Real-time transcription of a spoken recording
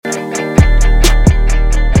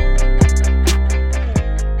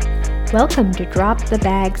Welcome to Drop the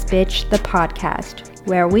Bags, Bitch, the podcast,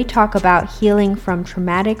 where we talk about healing from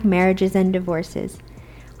traumatic marriages and divorces.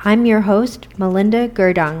 I'm your host, Melinda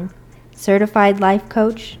Gerdung, certified life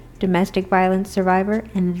coach, domestic violence survivor,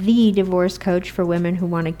 and the divorce coach for women who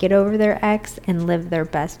want to get over their ex and live their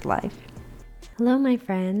best life. Hello, my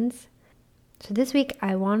friends. So this week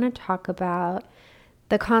I want to talk about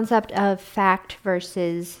the concept of fact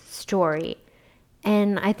versus story.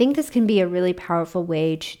 And I think this can be a really powerful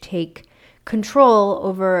way to take control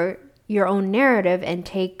over your own narrative and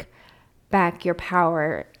take back your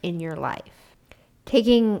power in your life.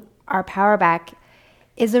 Taking our power back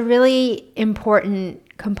is a really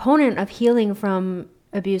important component of healing from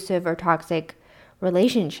abusive or toxic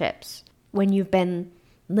relationships. When you've been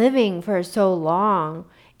living for so long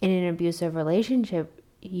in an abusive relationship,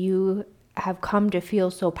 you have come to feel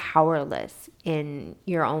so powerless in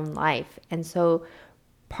your own life. And so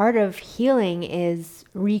part of healing is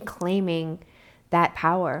reclaiming that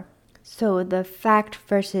power. So the fact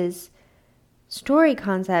versus story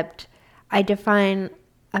concept, I define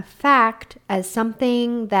a fact as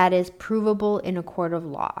something that is provable in a court of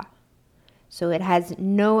law. So it has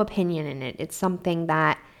no opinion in it. It's something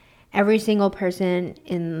that every single person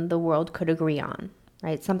in the world could agree on,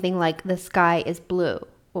 right? Something like the sky is blue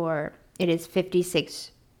or it is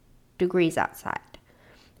 56 degrees outside,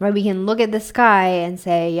 right? We can look at the sky and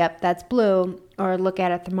say, yep, that's blue, or look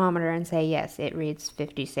at a thermometer and say, yes, it reads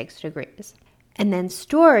 56 degrees. And then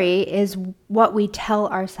story is what we tell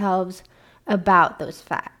ourselves about those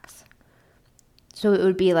facts. So it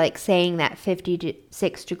would be like saying that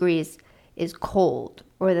 56 degrees is cold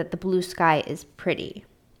or that the blue sky is pretty,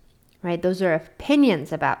 right? Those are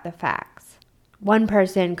opinions about the facts. One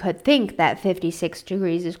person could think that 56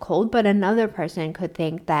 degrees is cold, but another person could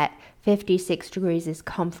think that 56 degrees is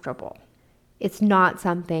comfortable. It's not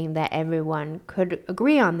something that everyone could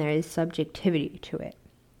agree on. There is subjectivity to it,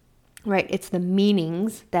 right? It's the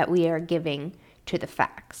meanings that we are giving to the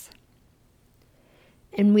facts.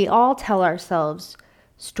 And we all tell ourselves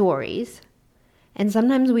stories, and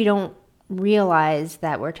sometimes we don't realize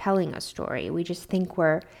that we're telling a story. We just think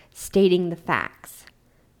we're stating the facts,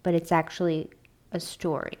 but it's actually a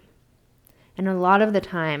story. And a lot of the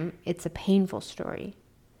time, it's a painful story,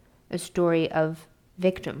 a story of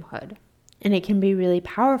victimhood. And it can be really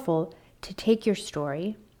powerful to take your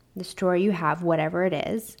story, the story you have, whatever it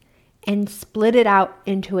is, and split it out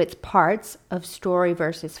into its parts of story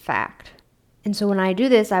versus fact. And so when I do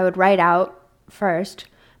this, I would write out first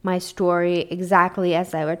my story exactly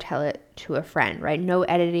as I would tell it to a friend, right? No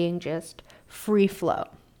editing, just free flow.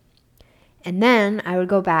 And then I would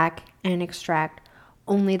go back and extract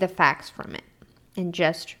only the facts from it and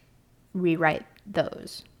just rewrite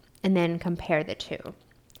those and then compare the two.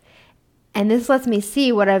 And this lets me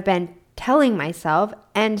see what I've been telling myself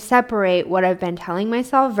and separate what I've been telling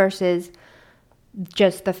myself versus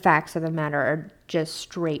just the facts of the matter or just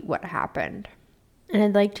straight what happened. And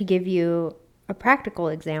I'd like to give you a practical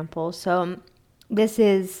example. So this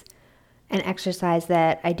is an exercise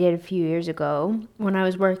that I did a few years ago when I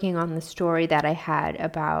was working on the story that I had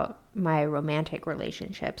about my romantic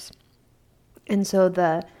relationships. And so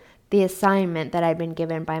the assignment that I'd been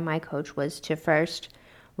given by my coach was to first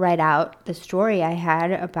write out the story I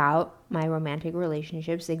had about my romantic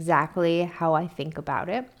relationships, exactly how I think about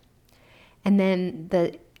it. And then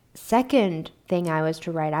the second thing I was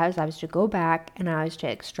to write out is I was to go back and I was to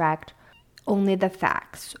extract only the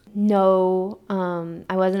facts. No,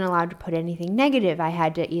 I wasn't allowed to put anything negative. I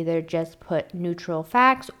had to either just put neutral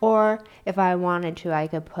facts, or if I wanted to, I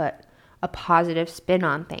could put a positive spin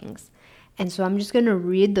on things. And so I'm just going to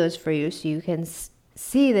read those for you so you can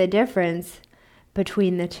see the difference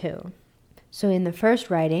between the two. So in the first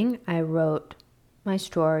writing, I wrote my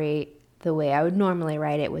story the way I would normally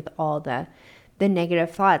write it, with all the negative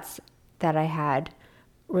thoughts that I had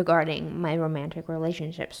regarding my romantic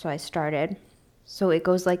relationship. So I started. So it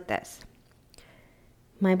goes like this.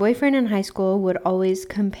 My boyfriend in high school would always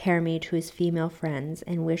compare me to his female friends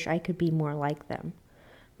and wish I could be more like them.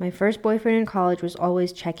 My first boyfriend in college was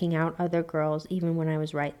always checking out other girls even when I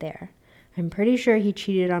was right there. I'm pretty sure he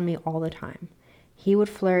cheated on me all the time. He would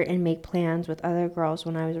flirt and make plans with other girls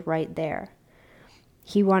when I was right there.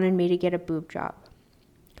 He wanted me to get a boob job.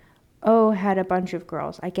 O had a bunch of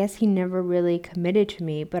girls. I guess he never really committed to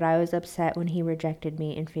me, but I was upset when he rejected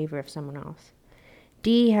me in favor of someone else.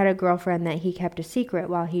 D had a girlfriend that he kept a secret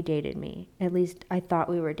while he dated me. At least I thought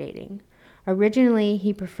we were dating. Originally,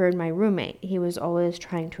 he preferred my roommate. He was always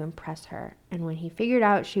trying to impress her. And when he figured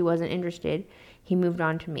out she wasn't interested, he moved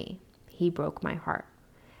on to me. He broke my heart.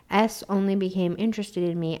 S only became interested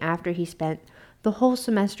in me after he spent the whole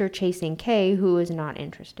semester chasing K, who was not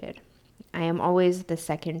interested. I am always the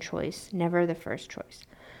second choice, never the first choice.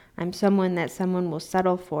 I'm someone that someone will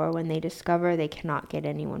settle for when they discover they cannot get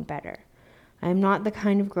anyone better. I am not the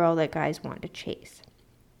kind of girl that guys want to chase.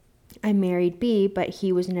 I married B, but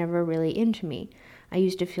he was never really into me. I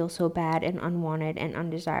used to feel so bad and unwanted and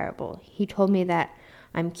undesirable. He told me that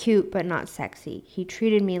I'm cute but not sexy. He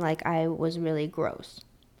treated me like I was really gross.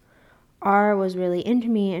 R was really into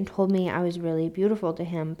me and told me I was really beautiful to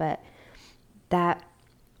him, but that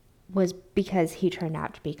was because he turned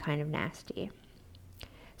out to be kind of nasty.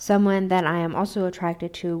 Someone that I am also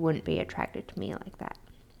attracted to wouldn't be attracted to me like that.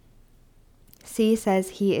 C says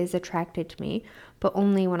he is attracted to me, but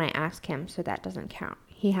only when I ask him, so that doesn't count.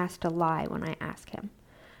 He has to lie when I ask him.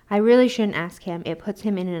 I really shouldn't ask him. It puts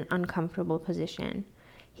him in an uncomfortable position.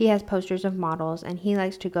 He has posters of models, and he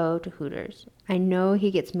likes to go to Hooters. I know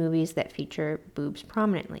he gets movies that feature boobs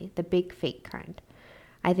prominently, the big fake kind.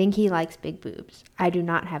 I think he likes big boobs. I do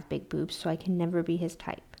not have big boobs, so I can never be his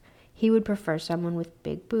type. He would prefer someone with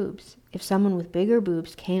big boobs. If someone with bigger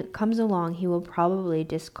boobs comes along, he will probably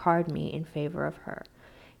discard me in favor of her.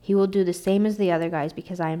 He will do the same as the other guys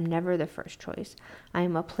because I am never the first choice. I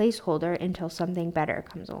am a placeholder until something better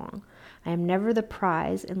comes along. I am never the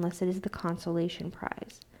prize unless it is the consolation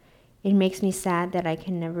prize. It makes me sad that I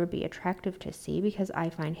can never be attractive to C because I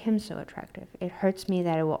find him so attractive. It hurts me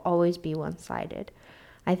that it will always be one-sided.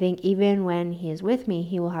 I think even when he is with me,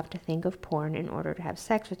 he will have to think of porn in order to have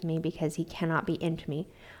sex with me because he cannot be into me.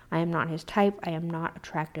 I am not his type. I am not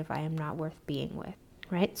attractive. I am not worth being with.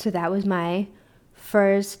 Right? So that was my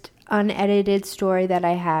first unedited story that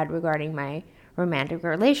I had regarding my romantic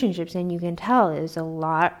relationships. And you can tell there's a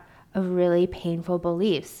lot of really painful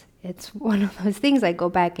beliefs. It's one of those things I go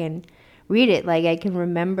back and read it. Like I can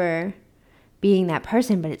remember being that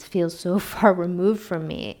person, but it feels so far removed from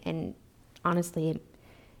me. And honestly, it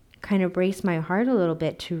kind of breaks my heart a little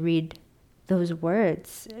bit to read those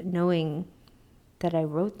words, knowing that I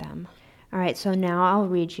wrote them. All right, so now I'll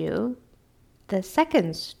read you the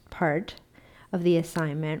second part of the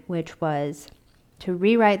assignment, which was to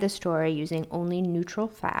rewrite the story using only neutral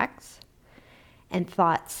facts and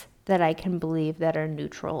thoughts that I can believe that are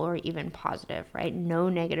neutral or even positive, right? No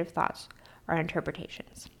negative thoughts or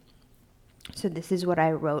interpretations. So this is what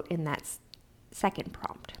I wrote in that second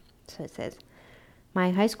prompt. So it says,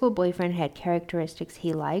 my high school boyfriend had characteristics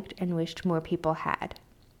he liked and wished more people had.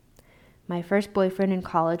 My first boyfriend in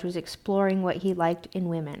college was exploring what he liked in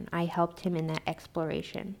women. I helped him in that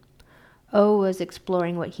exploration. O was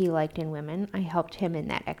exploring what he liked in women. I helped him in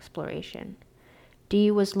that exploration. D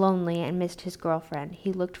was lonely and missed his girlfriend.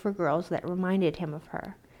 He looked for girls that reminded him of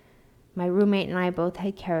her. My roommate and I both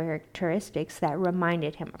had characteristics that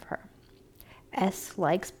reminded him of her. S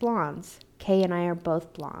likes blondes. K and I are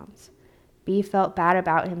both blondes. B felt bad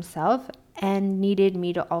about himself and needed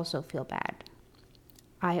me to also feel bad.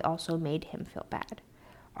 I also made him feel bad.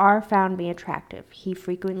 R found me attractive. He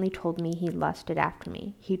frequently told me he lusted after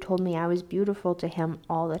me. He told me I was beautiful to him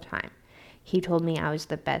all the time. He told me I was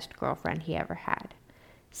the best girlfriend he ever had.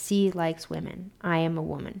 C likes women. I am a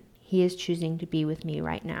woman. He is choosing to be with me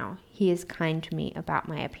right now. He is kind to me about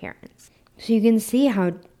my appearance. So you can see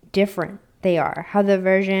how different they are. How the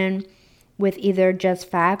version with either just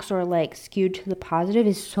facts or like skewed to the positive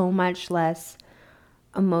is so much less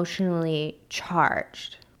emotionally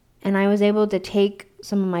charged. And I was able to take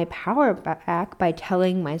some of my power back by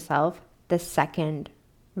telling myself the second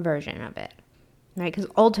version of it, right? Because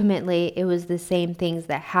ultimately it was the same things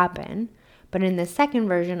that happen, but in the second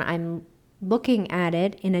version, I'm looking at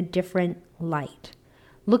it in a different light.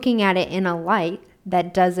 Looking at it in a light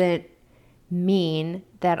that doesn't mean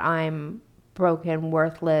that I'm broken,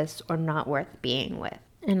 worthless, or not worth being with.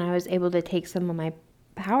 And I was able to take some of my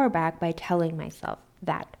power back by telling myself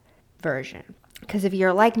that version. Because if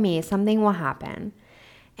you're like me, something will happen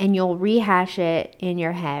and you'll rehash it in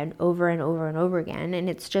your head over and over and over again. And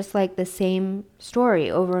it's just like the same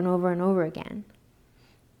story over and over and over again.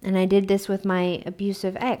 And I did this with my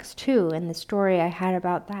abusive ex too, and the story I had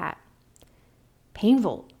about that.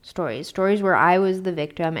 Painful stories where I was the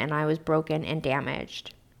victim and I was broken and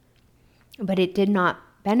damaged. But it did not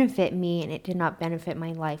benefit me and it did not benefit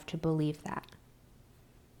my life to believe that.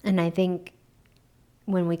 And I think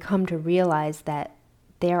when we come to realize that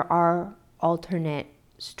there are alternate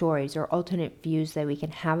stories or alternate views that we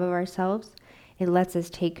can have of ourselves, it lets us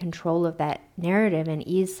take control of that narrative and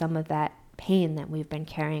ease some of that pain that we've been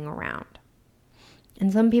carrying around.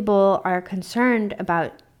 And some people are concerned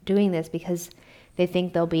about doing this because they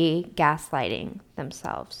think they'll be gaslighting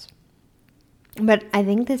themselves. But I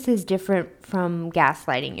think this is different from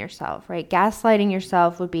gaslighting yourself, right? Gaslighting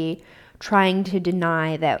yourself would be trying to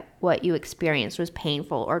deny that what you experienced was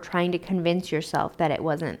painful, or trying to convince yourself that it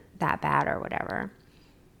wasn't that bad or whatever.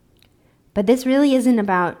 But this really isn't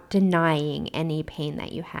about denying any pain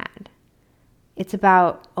that you had. It's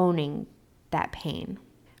about owning that pain,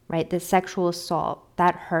 right? The sexual assault,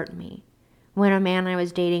 that hurt me. When a man I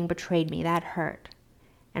was dating betrayed me, that hurt.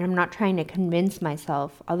 And I'm not trying to convince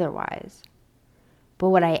myself otherwise. But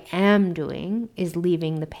what I am doing is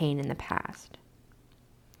leaving the pain in the past.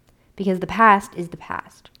 Because the past is the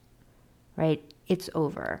past, right? It's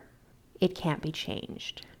over. It can't be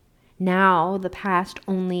changed. Now the past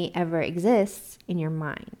only ever exists in your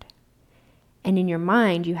mind. And in your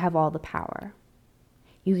mind, you have all the power.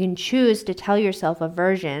 You can choose to tell yourself a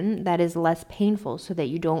version that is less painful so that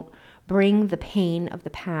you don't bring the pain of the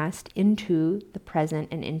past into the present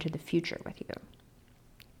and into the future with you.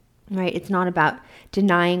 Right? It's not about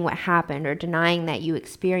denying what happened or denying that you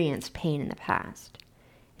experienced pain in the past.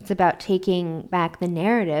 It's about taking back the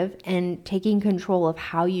narrative and taking control of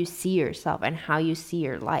how you see yourself and how you see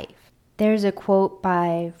your life. There's a quote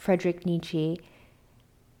by Friedrich Nietzsche,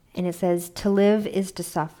 and it says, "To live is to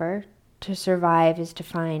suffer, to survive is to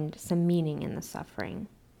find some meaning in the suffering."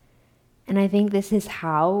 And I think this is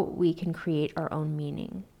how we can create our own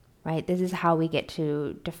meaning, right? This is how we get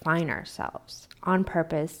to define ourselves on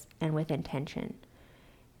purpose and with intention,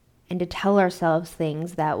 and to tell ourselves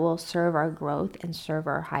things that will serve our growth and serve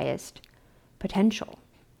our highest potential.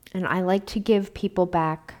 And I like to give people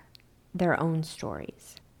back their own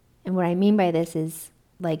stories. And what I mean by this is,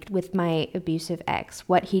 like with my abusive ex,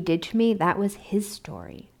 what he did to me, that was his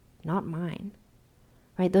story, not mine,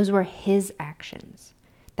 right? Those were his actions.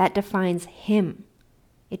 That defines him.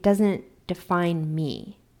 It doesn't define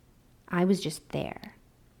me. I was just there,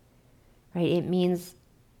 right? It means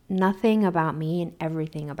nothing about me and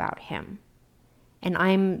everything about him. And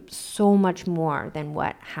I'm so much more than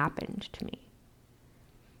what happened to me.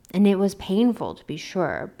 And it was painful, to be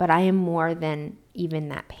sure, but I am more than even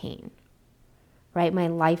that pain, right? My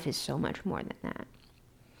life is so much more than that.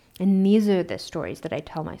 And these are the stories that I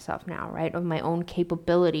tell myself now, right? Of my own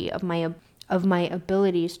capability, of my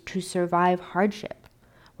abilities to survive hardship,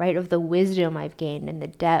 right? Of the wisdom I've gained and the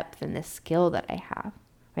depth and the skill that I have,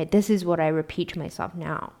 right? This is what I repeat to myself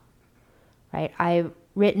now, right? I've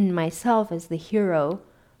written myself as the hero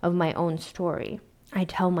of my own story. I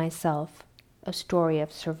tell myself a story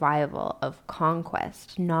of survival, of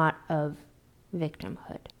conquest, not of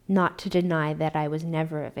victimhood. Not to deny that I was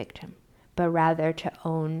never a victim, but rather to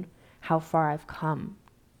own how far I've come,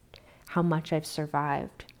 how much I've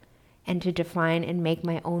survived, and to define and make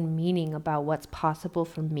my own meaning about what's possible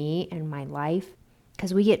for me and my life,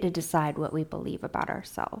 because we get to decide what we believe about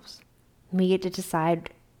ourselves. We get to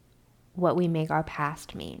decide what we make our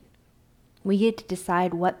past mean. We get to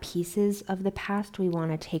decide what pieces of the past we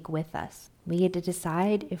want to take with us. We get to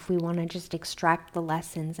decide if we want to just extract the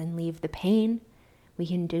lessons and leave the pain. We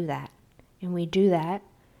can do that. And we do that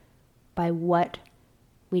by what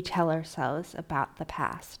we tell ourselves about the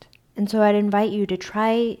past. And so I'd invite you to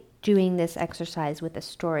try doing this exercise with a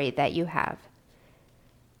story that you have.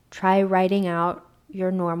 Try writing out your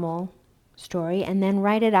normal story and then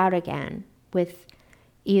write it out again with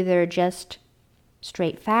either just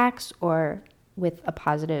straight facts or with a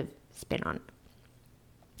positive spin on it.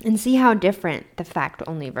 And see how different the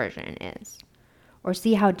fact-only version is. Or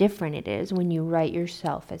see how different it is when you write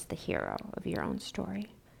yourself as the hero of your own story.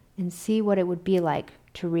 And see what it would be like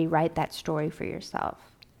to rewrite that story for yourself.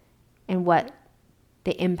 And what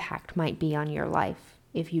the impact might be on your life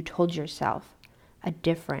if you told yourself a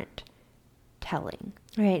different telling.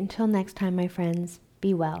 All right, until next time, my friends,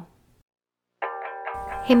 be well.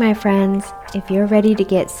 Hey, my friends, if you're ready to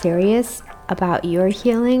get serious about your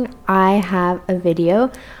healing, I have a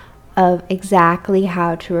video of exactly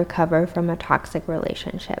how to recover from a toxic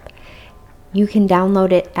relationship. You can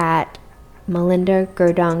download it at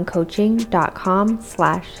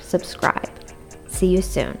melindagerdungcoaching.com/subscribe. See you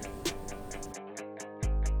soon.